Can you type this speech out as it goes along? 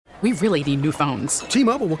We really need new phones.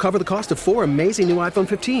 T-Mobile will cover the cost of 4 amazing new iPhone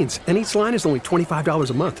 15s, and each line is only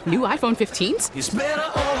 $25 a month. New iPhone 15s? It's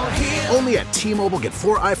better over here. Only at T-Mobile, get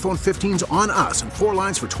 4 iPhone 15s on us and 4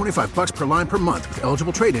 lines for $25 per line per month with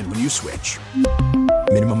eligible trade-in when you switch.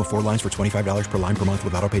 Minimum of 4 lines for $25 per line per month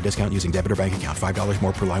with autopay discount using debit or bank account. $5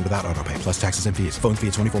 more per line without autopay, plus taxes and fees. Phone fee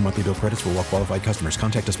at 24 monthly bill credits for well-qualified customers.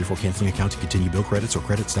 Contact us before canceling account to continue bill credits or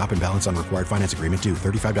credit stop and balance on required finance agreement due.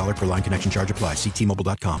 $35 per line connection charge applies. See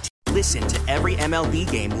T-Mobile.com. Listen to every MLB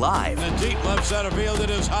game live. In the deep left center field, it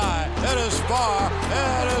is high, it is far,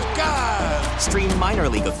 it is gone. Stream minor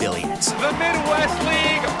league affiliates. The Midwest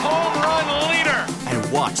League home run leader.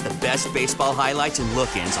 And watch the best baseball highlights and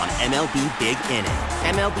look-ins on MLB Big Inning.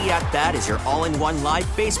 MLB At Bat is your all-in-one live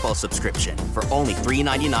baseball subscription for only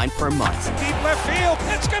 $3.99 per month. Deep left field,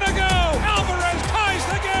 it's gonna go. Alvarez ties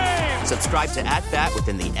the game. Subscribe to At Bat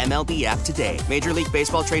within the MLB app today. Major League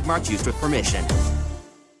Baseball trademarks used with permission.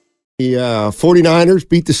 The 49ers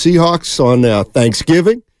beat the Seahawks on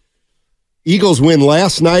Thanksgiving. Eagles win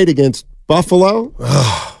last night against Buffalo.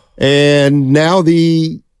 And now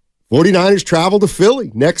the 49ers travel to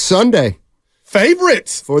Philly next Sunday.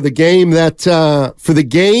 Favorites for the game that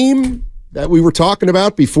we were talking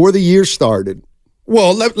about before the year started.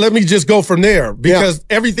 Well, let me just go from there because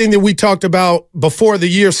everything that we talked about before the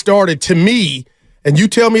year started, to me, and you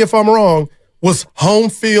tell me if I'm wrong, was home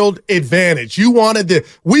field advantage.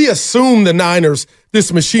 We assumed the Niners,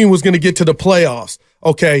 this machine was going to get to the playoffs.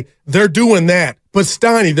 Okay, they're doing that. But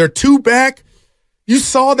Steiny, they're 2 back. You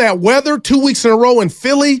saw that weather 2 weeks in a row in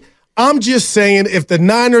Philly. I'm just saying if the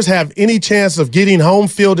Niners have any chance of getting home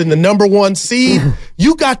field in the number 1 seed,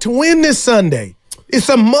 you got to win this Sunday. It's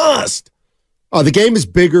a must. The game is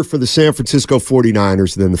bigger for the San Francisco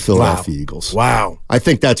 49ers than the Philadelphia Eagles. Wow. I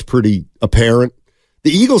think that's pretty apparent. The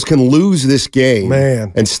Eagles can lose this game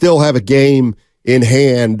and still have a game in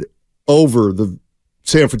hand over the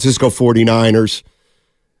San Francisco 49ers.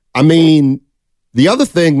 I mean, the other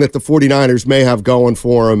thing that the 49ers may have going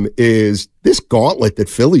for them is this gauntlet that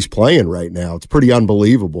Philly's playing right now. It's pretty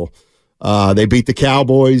unbelievable. They beat the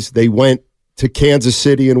Cowboys. They went to Kansas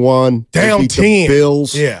City and won. Down they beat 10. the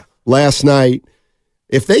Bills last night.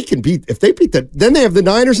 If they beat then they have the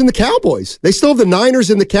Niners and the Cowboys. They still have the Niners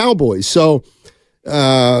and the Cowboys. So,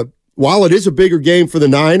 while it is a bigger game for the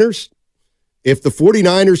Niners, if the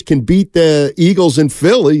 49ers can beat the Eagles in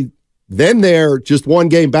Philly, then they're just 1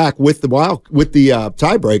 game back with the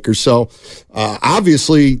tiebreakers. So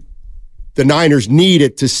obviously the Niners need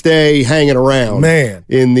it to stay hanging around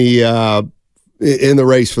in the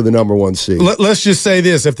race for the number 1 seed. Let's just say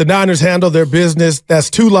this. If the Niners handle their business,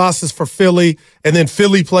 that's 2 losses for Philly, and then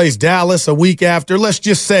Philly plays Dallas a week after. Let's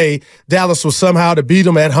just say Dallas was somehow to beat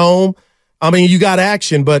them at home. I mean, you got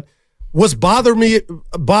action, but what's bothering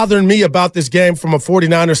me about this game from a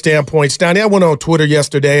 49er standpoint, Steiny, I went on Twitter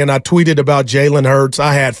yesterday and I tweeted about Jalen Hurts.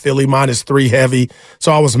 I had Philly -3 heavy,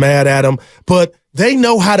 so I was mad at them. But they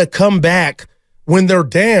know how to come back when they're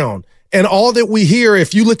down. And all that we hear,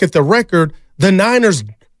 if you look at the record, the Niners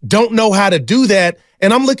don't know how to do that.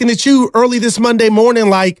 And I'm looking at you early this Monday morning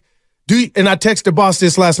like, and I texted Boss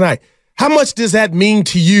this last night, how much does that mean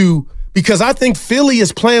to you? Because I think Philly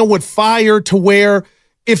is playing with fire to where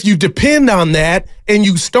if you depend on that and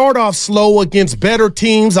you start off slow against better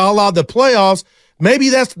teams, a la the playoffs, maybe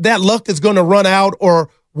that luck is going to run out or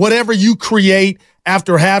whatever you create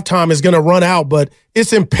after halftime is going to run out. But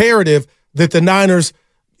it's imperative that the Niners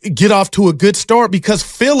get off to a good start because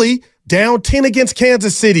Philly down 10 against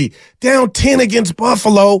Kansas City, down 10 against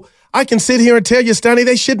Buffalo. I can sit here and tell you, Steiny,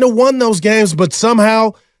 they shouldn't have won those games, but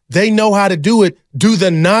somehow they know how to do it. Do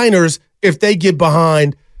the Niners, if they get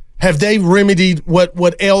behind, have they remedied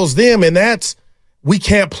what ails them? And that's we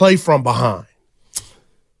can't play from behind.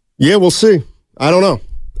 Yeah, we'll see. I don't know.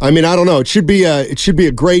 I don't know. It should be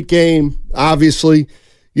a great game, obviously.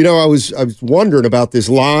 You know, I was wondering about this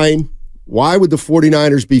line. Why would the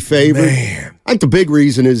 49ers be favored? Man. I think the big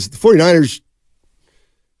reason is the 49ers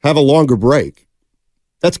have a longer break.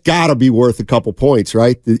 That's got to be worth a couple points,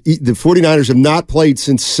 right? The 49ers have not played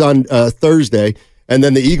since Thursday, and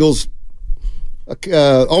then the Eagles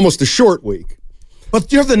almost a short week.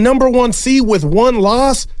 But you're the number 1 seed with 1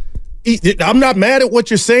 loss. I'm not mad at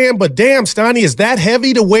what you're saying, but damn, Steiny, is that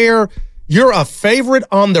heavy to where you're a favorite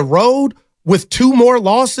on the road with 2 more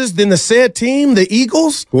losses than the said team, the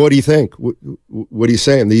Eagles? What do you think? What are you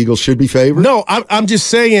saying? The Eagles should be favored? No, I'm just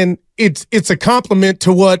saying it's a compliment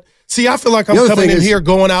to what. See, I feel like I'm coming in here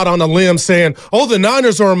going out on a limb saying, oh, the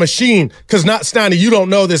Niners are a machine. Because Steiny, you don't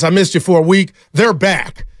know this. I missed you for a week. They're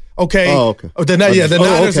back. Okay. Oh, okay. The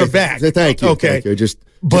Niners are back. Thank you. Okay. Thank you.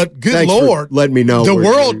 But good Lord, let me know. The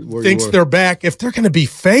world thinks they're back if they're going to be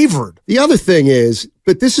favored. The other thing is,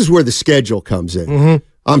 but this is where the schedule comes in. Mm-hmm.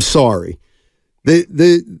 I'm sorry.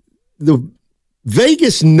 The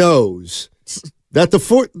Vegas knows that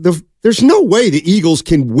there's no way the Eagles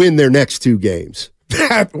can win their next two games.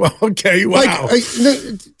 Okay, wow.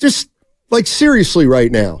 Just seriously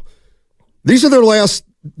right now. These are their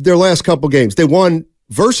last couple games. They won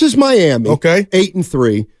versus Miami,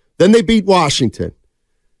 8-3. Then they beat Washington.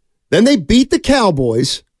 Then they beat the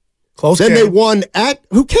Cowboys. Close then game. They won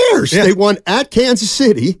who cares? Yeah. They won at Kansas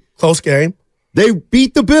City. Close game. They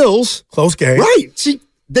beat the Bills. Close game. Right. See,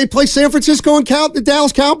 they play San Francisco and the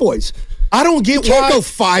Dallas Cowboys. I don't get you why. Can't go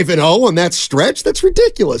 5-0 on that stretch. That's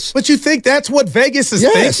ridiculous. But you think that's what Vegas is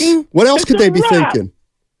thinking? What else could they be thinking?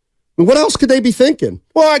 What else could they be thinking?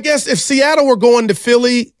 Well, I guess if Seattle were going to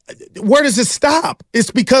Philly, where does it stop?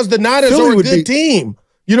 It's because the Niners are a good team.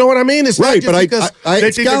 You know what I mean? It's right, not just because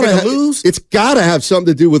they think they're going to lose. It's got to have something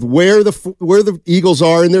to do with where the Eagles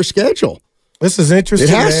are in their schedule. This is interesting.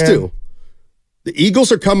 It has to. The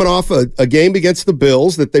Eagles are coming off a game against the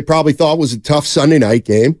Bills that they probably thought was a tough Sunday night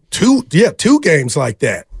game. Two games like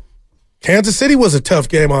that. Kansas City was a tough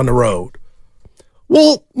game on the road.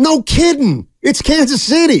 Well, no kidding. It's Kansas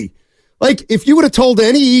City. If you would have told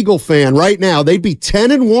any Eagle fan right now they'd be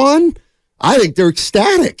 10-1, I think they're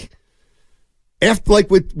ecstatic. After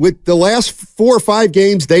with the last 4 or 5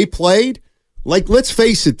 games they played, let's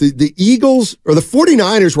face it, the Eagles or the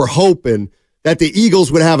 49ers were hoping that the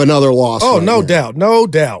Eagles would have another loss. Oh, no doubt. No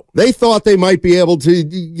doubt. They thought they might be able to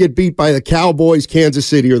get beat by the Cowboys, Kansas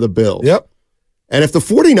City, or the Bills. Yep. And if the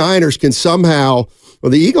 49ers can somehow,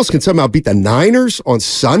 or the Eagles can somehow beat the Niners on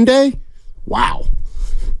Sunday, wow.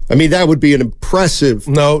 I mean, that would be an impressive,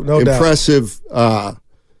 impressive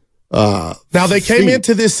now, they came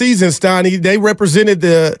into this season, Steiny, they represented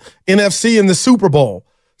the NFC in the Super Bowl.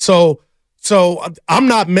 So I'm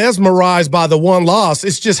not mesmerized by the one loss.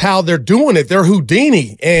 It's just how they're doing it. They're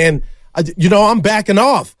Houdini. And, I'm backing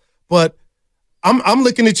off. But I'm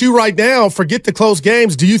looking at you right now. Forget the close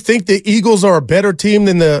games. Do you think the Eagles are a better team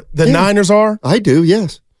than the Niners are? I do,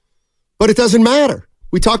 yes. But it doesn't matter.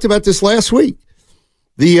 We talked about this last week.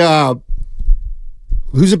 Who's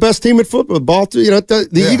the best team at football?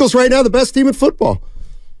 The Eagles right now, the best team at football.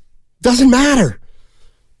 Doesn't matter.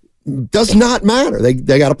 Does not matter.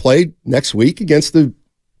 They got to play next week against the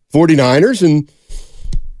 49ers, and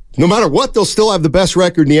no matter what, they'll still have the best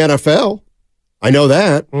record in the NFL. I know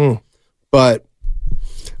that. But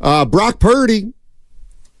Brock Purdy,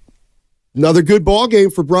 another good ball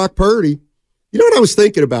game for Brock Purdy. You know what I was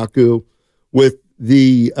thinking about, Goo, with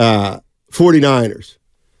the 49ers?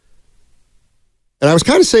 And I was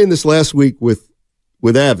kind of saying this last week with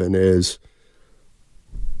Evan is,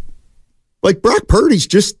 Brock Purdy's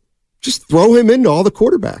just throw him into all the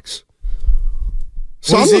quarterbacks.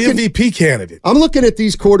 So he's the MVP candidate. I'm looking at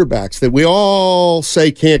these quarterbacks that we all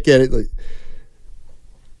say can't get it.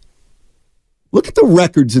 Look at the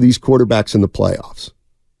records of these quarterbacks in the playoffs.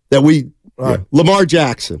 Lamar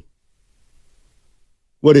Jackson.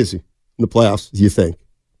 What is he in the playoffs, do you think?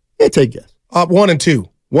 Yeah, take a guess. 1-2.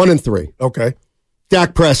 1-3. Okay.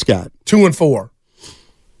 Dak Prescott. 2-4.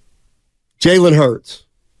 Jalen Hurts.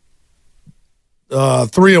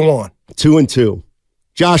 3-1. 2-2.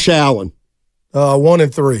 Josh Allen.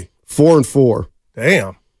 1-3. 4-4.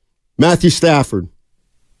 Damn. Matthew Stafford.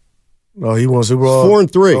 Oh, he won Super Bowl.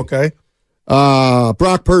 4-3. Okay.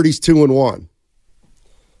 Brock Purdy's 2-1.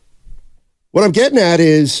 What I'm getting at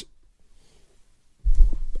is,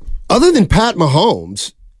 other than Pat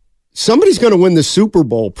Mahomes, somebody's going to win the Super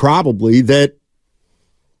Bowl probably that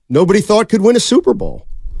nobody thought could win a Super Bowl.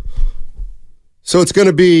 So it's going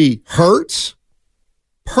to be Hurts,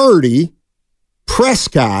 Purdy,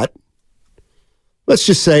 Prescott. Let's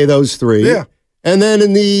just say those three. Yeah. And then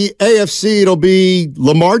in the AFC, it'll be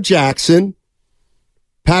Lamar Jackson,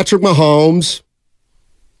 Patrick Mahomes.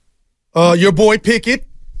 Your boy Pickett.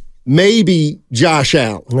 Maybe Josh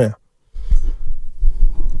Allen. Yeah.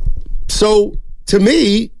 So to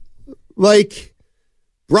me,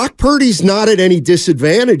 Brock Purdy's not at any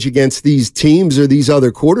disadvantage against these teams or these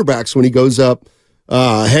other quarterbacks when he goes up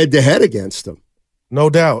head-to-head against them.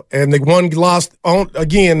 No doubt. And the one loss,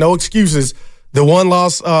 again, no excuses. The one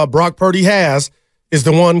loss Brock Purdy has is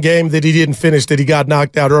the one game that he didn't finish, that he got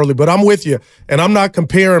knocked out early. But I'm with you. And I'm not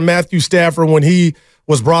comparing Matthew Stafford when he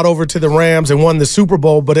was brought over to the Rams and won the Super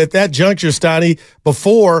Bowl. But at that juncture, Steiny,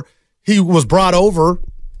 before he was brought over,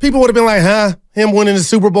 people would have been like, him winning the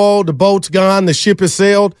Super Bowl, the boat's gone, the ship has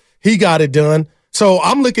sailed, he got it done. So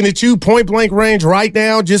I'm looking at you, point-blank range right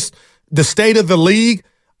now, just the state of the league.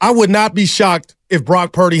 I would not be shocked if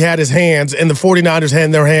Brock Purdy had his hands and the 49ers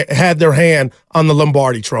had their hand on the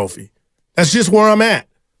Lombardi trophy. That's just where I'm at.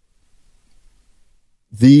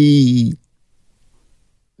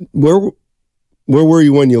 Where were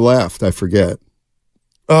you when you left? I forget.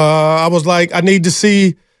 I was like, I need to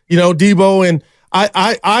see, Debo, and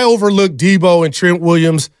I overlooked Debo and Trent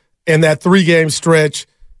Williams and that 3-game stretch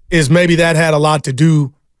is maybe that had a lot to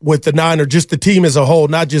do with the Niners, just the team as a whole,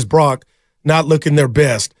 not just Brock, not looking their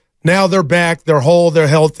best. Now they're back, they're whole, they're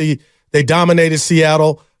healthy. They dominated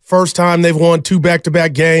Seattle. First time they've won 2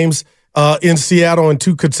 back-to-back games in Seattle in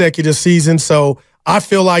 2 consecutive seasons. So I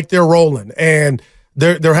feel like they're rolling, and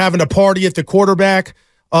they're having a party at the quarterback.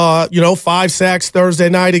 5 sacks Thursday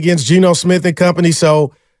night against Geno Smith and company.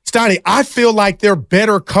 So, Steiny, I feel like they're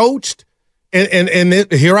better coached, and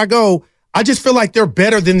here I go. I just feel like they're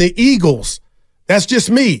better than the Eagles. That's just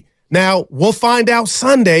me. Now, we'll find out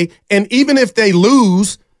Sunday, and even if they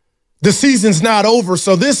lose, the season's not over.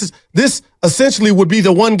 So this essentially would be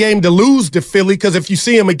the one game to lose to Philly, because if you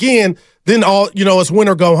see them again, then it's win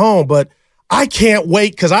or go home. But I can't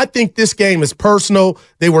wait because I think this game is personal.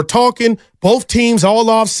 They were talking, both teams all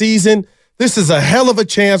off season. This is a hell of a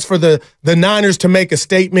chance for the Niners to make a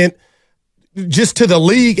statement just to the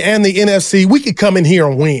league and the NFC. We could come in here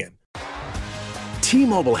and win.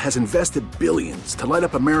 T-Mobile has invested billions to light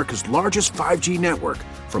up America's largest 5G network,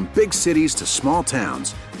 from big cities to small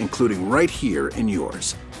towns, including right here in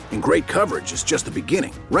yours. And great coverage is just the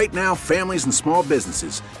beginning. Right now, families and small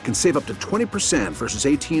businesses can save up to 20% versus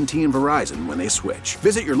AT&T and Verizon when they switch.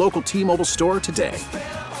 Visit your local T-Mobile store today.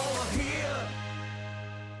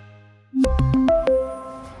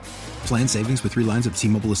 Plan savings with 3 lines of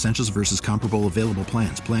T-Mobile Essentials versus comparable available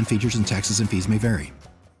plans. Plan features and taxes and fees may vary.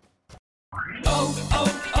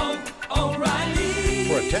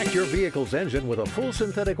 Protect your vehicle's engine with a full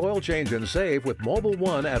synthetic oil change and save with Mobil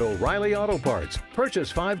 1 at O'Reilly Auto Parts. Purchase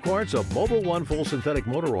 5 quarts of Mobil 1 full synthetic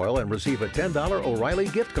motor oil and receive a $10 O'Reilly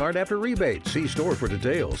gift card after rebate. See store for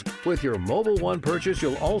details. With your Mobil 1 purchase,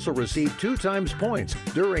 you'll also receive 2 times points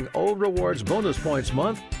during O Rewards Bonus Points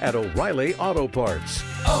Month at O'Reilly Auto Parts.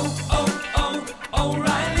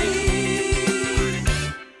 O'Reilly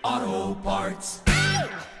Auto Parts.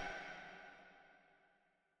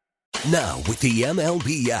 Now, with the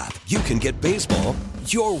MLB app, you can get baseball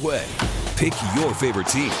your way. Pick your favorite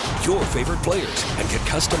team, your favorite players, and get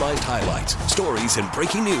customized highlights, stories, and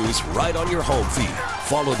breaking news right on your home feed.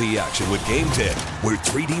 Follow the action with Game 10, where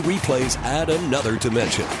 3D replays add another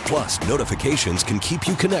dimension. Plus, notifications can keep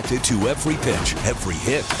you connected to every pitch, every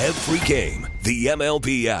hit, every game. The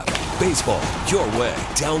MLB app. Baseball your way.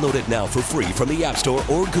 Download it now for free from the App Store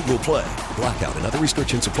or Google Play. Blackout and other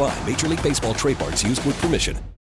restrictions apply. Major League Baseball trademarks used with permission.